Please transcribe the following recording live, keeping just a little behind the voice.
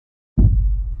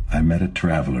I met a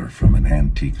traveler from an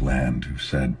antique land who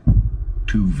said,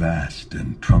 "Two vast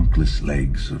and trunkless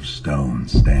legs of stone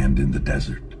stand in the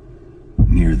desert.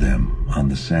 Near them, on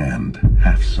the sand,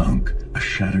 half sunk, a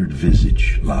shattered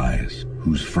visage lies,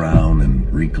 whose frown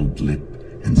and wrinkled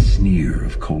lip and sneer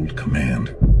of cold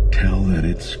command tell that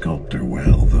its sculptor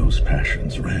well those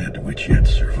passions read which yet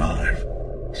survive,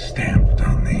 stamped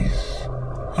on these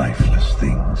lifeless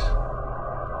things.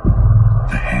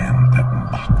 The hand that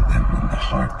mocked them and the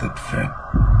heart that fed,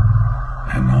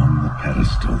 and on the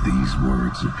pedestal these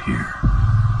words appear: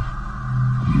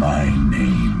 My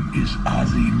name is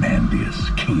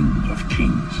Ozymandias, King of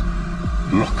Kings.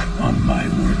 Look on my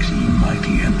works, ye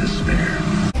mighty, and despair."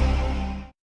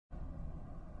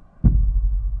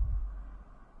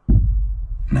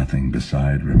 Nothing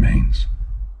beside remains.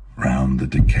 Round the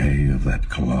decay of that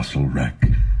colossal wreck,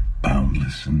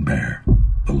 boundless and bare,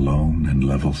 the lone and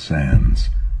level sands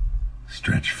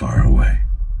stretch far away.